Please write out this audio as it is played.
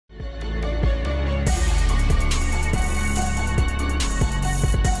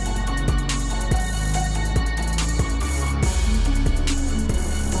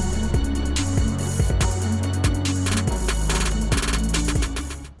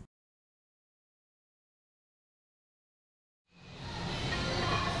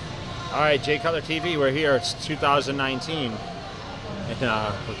All right, J Cutler TV, we're here. It's 2019, and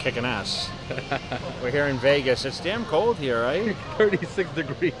we're kicking ass. We're here in Vegas. It's damn cold here, right? 36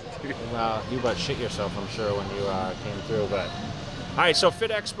 degrees, dude. Well, you about shit yourself, I'm sure, when you came through. But all right, so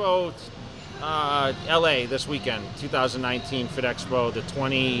Fit Expo, LA this weekend, 2019 Fit Expo, the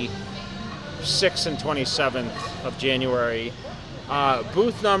 26th and 27th of January.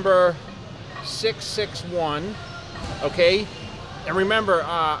 Booth number 661. Okay. And remember,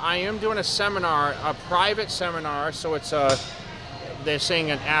 I am doing a seminar, a private seminar, so it's they're saying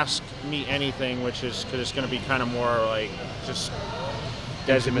an Ask Me Anything, which is, because it's going to be kind of more like just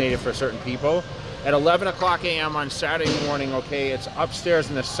designated for certain people. At 11 o'clock a.m. on Saturday morning, okay, it's upstairs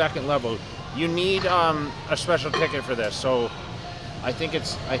in the second level. You need a special ticket for this, so I think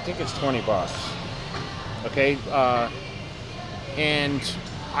it's $20, okay? And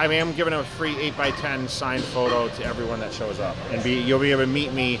I am giving a free 8x10 signed photo to everyone that shows up. And you'll be able to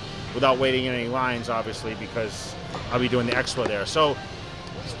meet me without waiting in any lines, obviously, because I'll be doing the expo there. So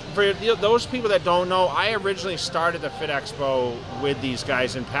for those people that don't know, I originally started the Fit Expo with these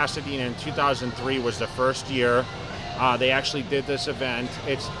guys in Pasadena in 2003 was the first year. They actually did this event.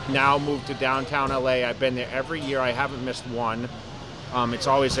 It's now moved to downtown LA. I've been there every year. I haven't missed one. It's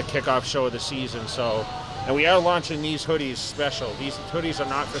always a kickoff show of the season. So. And we are launching these hoodies special. These hoodies are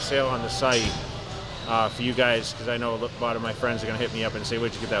not for sale on the site for you guys, because I know a lot of my friends are going to hit me up and say,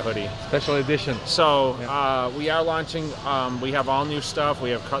 where'd you get that hoodie? Special edition. So we are launching, we have all new stuff.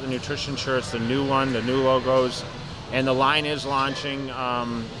 We have Cutler Nutrition shirts, the new one, the new logos, and the line is launching.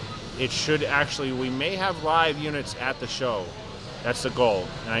 It should actually, we may have live units at the show. That's the goal.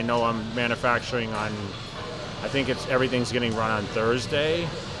 And I know I'm manufacturing on, I think everything's getting run on Thursday.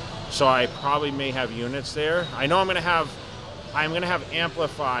 So I probably may have units there. I know I'm gonna have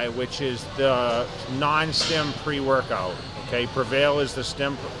Amplify, which is the non-stim pre-workout. Okay, Prevail is the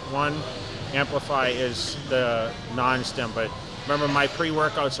stim one. Amplify is the non-stim. But remember, my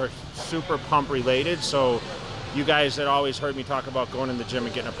pre-workouts are super pump related. So you guys that always heard me talk about going in the gym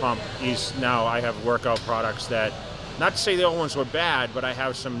and getting a pump, now I have workout products that, not to say the old ones were bad, but I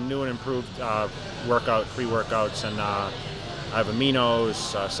have some new and improved pre-workouts, and I have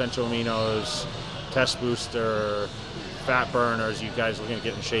aminos, essential aminos, test booster, fat burners. You guys are looking to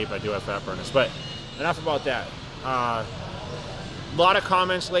get in shape. I do have fat burners. But enough about that. A lot of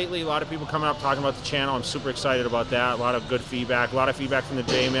comments lately. A lot of people coming up talking about the channel. I'm super excited about that. A lot of good feedback. A lot of feedback from the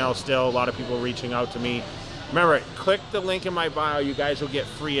J-mail still. A lot of people reaching out to me. Remember, click the link in my bio. You guys will get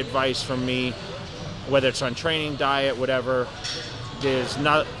free advice from me, whether it's on training, diet, whatever.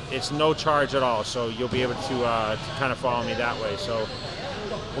 It's no charge at all, so you'll be able to kind of follow me that way. So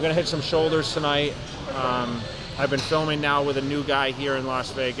we're gonna hit some shoulders tonight. I've been filming now with a new guy here in Las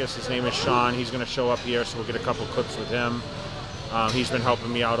Vegas. His name is Sean. He's gonna show up here, so we'll get a couple clips with him. He's been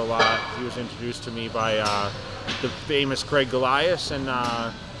helping me out a lot. He was introduced to me by the famous Craig Goliath and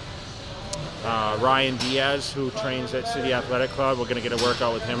Ryan Diaz, who trains at City Athletic Club. We're gonna get a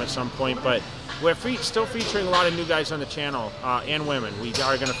workout with him at some point, but we're still featuring a lot of new guys on the channel, and women. We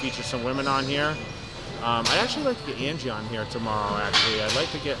are going to feature some women on here. I'd actually like to get Angie on here tomorrow, actually. I'd like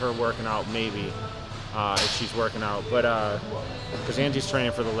to get her working out, maybe, if she's working out. But, because Angie's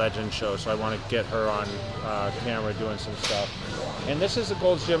training for the Legend show, so I want to get her on camera doing some stuff. And this is the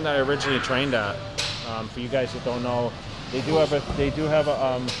Gold's Gym that I originally trained at. For you guys that don't know, they do have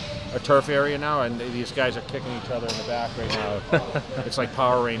a turf area now, and these guys are kicking each other in the back right now. It's like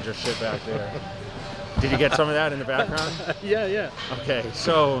Power Ranger shit back there. Did you get some of that in the background? Yeah. Okay,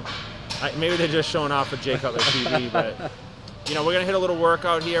 so maybe they're just showing off with J Cutler TV, but you know, we're gonna hit a little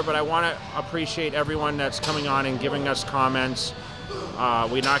workout here. But I want to appreciate everyone that's coming on and giving us comments.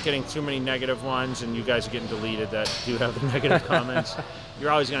 We're not getting too many negative ones, and you guys are getting deleted that do have the negative comments.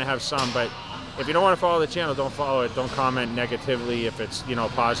 You're always gonna have some, but if you don't want to follow the channel, don't follow it. Don't comment negatively if it's, you know, a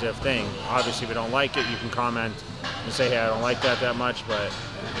positive thing. Obviously, if you don't like it, you can comment and say, hey, I don't like that much. But,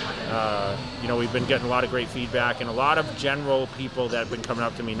 you know, we've been getting a lot of great feedback and a lot of general people that have been coming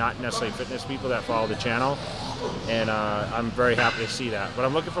up to me, not necessarily fitness people that follow the channel. And I'm very happy to see that. But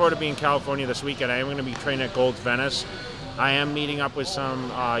I'm looking forward to being in California this weekend. I am going to be training at Gold's Venice. I am meeting up with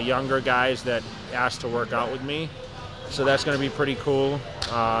some younger guys that asked to work out with me. So that's going to be pretty cool.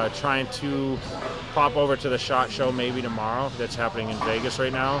 Trying to pop over to the SHOT Show maybe tomorrow. That's happening in Vegas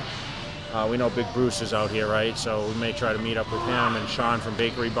right now. We know Big Bruce is out here, right? So we may try to meet up with him and Sean from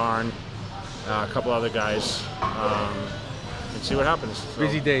Bakery Barn, a couple other guys, and see what happens. So,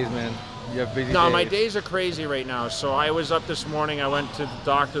 busy days, man. You have busy days. No, my days are crazy right now. So I was up this morning. I went to the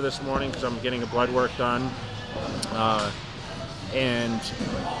doctor this morning because I'm getting a blood work done. And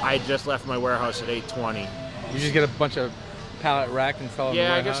I just left my warehouse at 8:20. You just get a bunch of pallet rack and installed.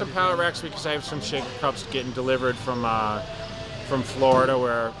 Yeah, I got some pallet racks because I have some shaker cups getting delivered from Florida,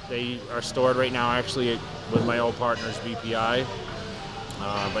 where they are stored right now, actually with my old partners BPI.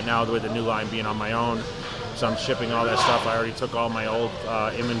 But now with the new line being on my own, so I'm shipping all that stuff. I already took all my old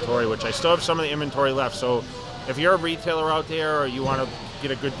inventory, which I still have some of the inventory left. So if you're a retailer out there or you want to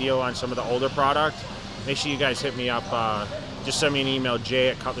get a good deal on some of the older product, make sure you guys hit me up. Just send me an email,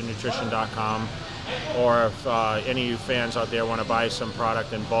 j@cutlernutrition.com. Or if any of you fans out there want to buy some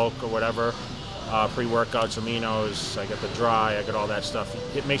product in bulk or whatever, pre-workouts, aminos, I got the dry, I got all that stuff.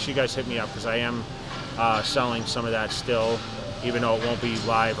 Make sure you guys hit me up because I am selling some of that still, even though it won't be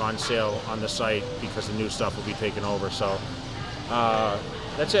live on sale on the site because the new stuff will be taken over. So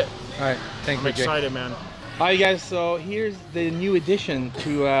that's it. All right, thank you. I'm excited, man. All right, guys. So here's the new addition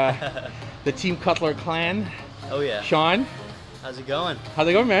to the Team Cutler clan. Oh yeah. Sean, how's it going? how's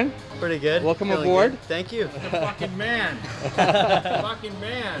it going, man? Pretty good. Welcome Feeling aboard. Good. Thank you. The fucking man. Fucking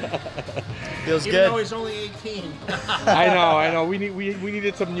man. Feels Even good. though he's only 18. I know. We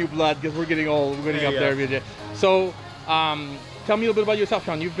needed some new blood because we're getting old. We're getting up there every day. So, tell me a little bit about yourself,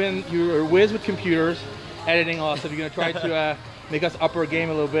 Sean. You're a whiz with computers, editing, all that stuff. You're gonna try to make us up our game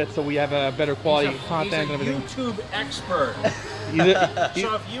a little bit so we have a better quality content and everything. He's a YouTube expert.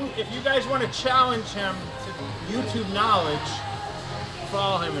 So if you guys want to challenge him to YouTube knowledge,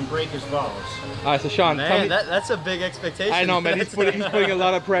 follow him and break his balls. all right, so Sean, tell Man, me. that's a big expectation. I know, man. He's putting a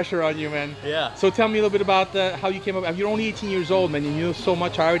lot of pressure on you, man. Yeah. So tell me a little bit about how you came up. You're only 18 years old, man. You know so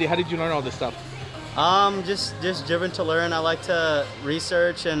much already. How did you learn all this stuff? Just driven to learn. I like to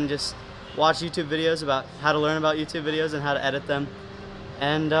research and just watch YouTube videos about how to learn about YouTube videos and how to edit them.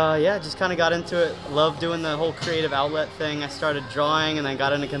 And yeah, just kind of got into it. Love doing the whole creative outlet thing. I started drawing and then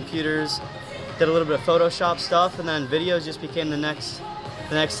got into computers. Did a little bit of Photoshop stuff, and then videos just became the next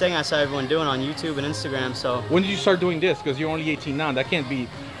thing I saw everyone doing on YouTube and Instagram. So When did you start doing this? Because you're only 18 now. That can't be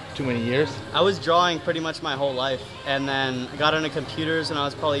too many years. I was drawing pretty much my whole life, and then I got into computers when I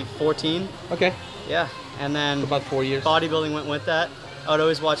was probably 14. Okay. Yeah, and then About 4 years. bodybuilding went with that. I would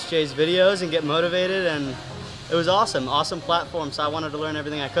always watch Jay's videos and get motivated, and it was awesome platform. So I wanted to learn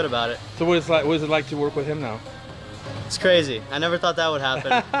everything I could about it. So what is it like to work with him now? It's crazy. I never thought that would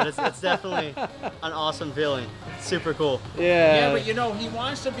happen, but it's definitely an awesome feeling. It's super cool. Yeah, but you know, he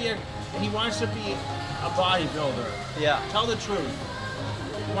wants to be a bodybuilder. Yeah. Tell the truth.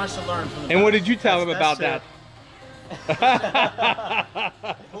 He wants to learn from the And what best. did you tell him about That's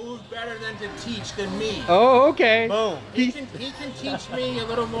that? Who's better than to teach than me? Oh, okay. Boom. He can teach me a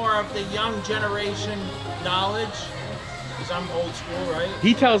little more of the young generation knowledge, because I'm old school, right?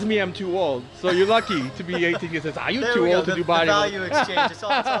 He tells me I'm too old, so you're lucky to be 18. He says, "Are you There too we old go. to do The value bodybuilding?" exchange. It's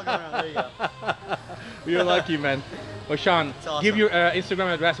all going on. There you go. You're lucky, man. Well, Sean, awesome. give your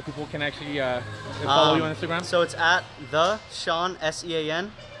Instagram address so people can actually follow you on Instagram. So it's at the Sean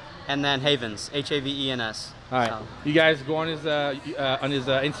SEAN, and then Havens HAVENS. All right, So, you guys go on his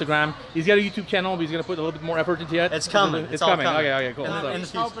Instagram. He's got a YouTube channel, but he's gonna put a little bit more effort into it. It's coming. It's It's all coming. coming. Okay, cool. And So- then-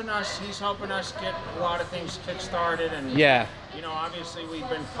 He's helping us get a lot of things kick-started, and yeah. you know, obviously we've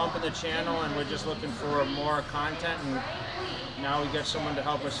been pumping the channel, and we're just looking for more content, and now we get someone to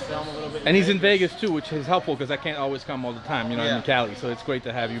help us film a little bit. And he's in Vegas too, which is helpful because I can't always come all the time, you know, Yeah. in Cali. So it's great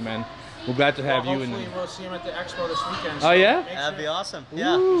to have you, man. We're glad to have you. Hopefully we'll see him at the expo this weekend. Oh, yeah? make that'd sure- be awesome.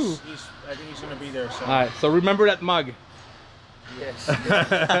 Yeah. Ooh. I think he's going to be there. So. All right, so remember that mug. Yes. All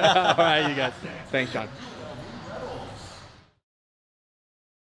right, you guys. Thanks, Sean.